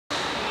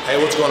Hey,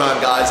 what's going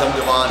on, guys? I'm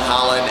Devon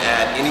Holland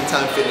at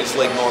Anytime Fitness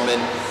Lake Norman,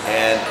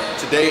 and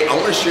today I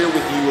want to share with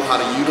you how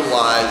to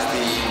utilize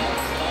the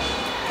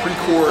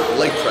Precor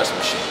leg press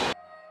machine.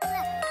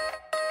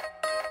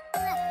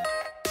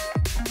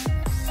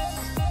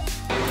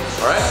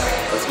 All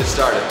right, let's get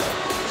started.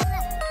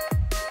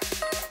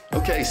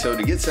 Okay, so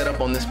to get set up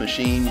on this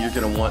machine, you're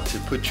going to want to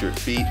put your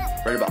feet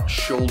right about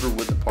shoulder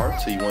width apart.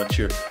 So you want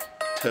your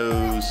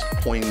toes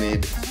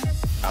pointed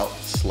out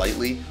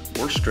slightly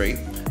or straight,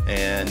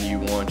 and you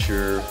want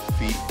your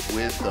feet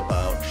width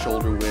about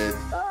shoulder width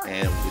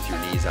and with your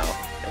knees out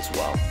as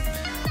well.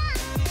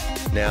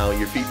 Now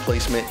your feet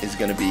placement is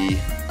going to be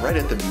right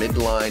at the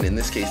midline. In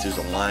this case, there's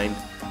a line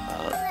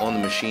on the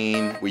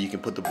machine where you can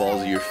put the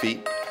balls of your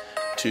feet.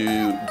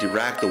 To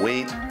deract the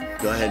weight,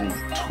 go ahead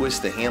and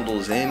twist the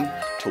handles in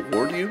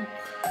toward you,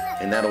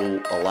 and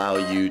that'll allow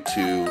you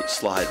to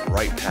slide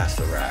right past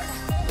the rack.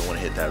 You don't want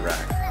to hit that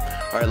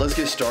rack. All right, let's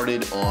get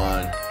started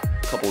on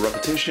a couple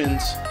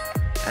repetitions.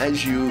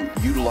 As you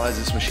utilize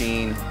this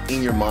machine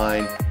in your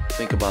mind,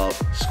 think about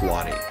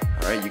squatting.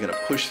 All right, you're gonna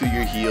push through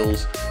your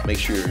heels, make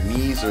sure your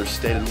knees are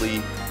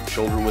steadily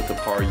shoulder width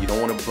apart. You don't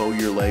want to bow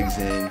your legs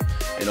in,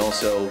 and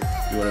also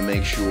you want to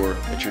make sure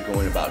that you're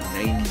going about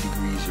 90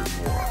 degrees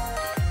or more.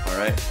 All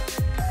right,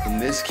 in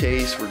this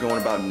case, we're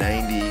going about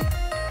 90.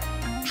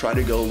 Try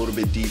to go a little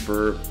bit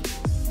deeper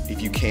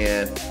if you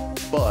can,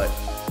 but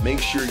make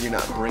sure you're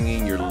not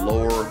bringing your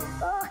lower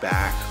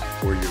back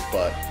or your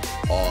butt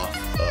off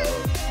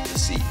of the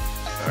seat.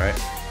 All right,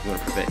 you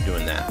want to prevent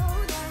doing that.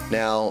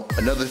 Now,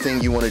 another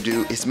thing you want to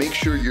do is make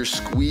sure you're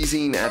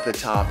squeezing at the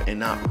top and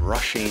not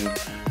rushing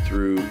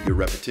through your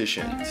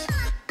repetitions.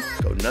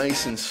 Go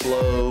nice and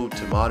slow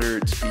to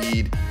moderate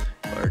speed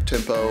or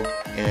tempo,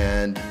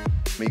 and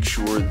make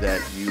sure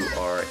that you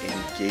are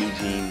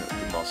engaging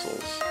the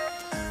muscles.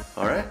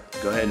 All right,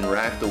 go ahead and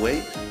rack the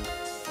weight.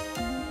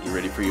 Get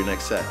ready for your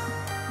next set.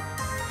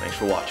 Thanks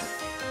for watching.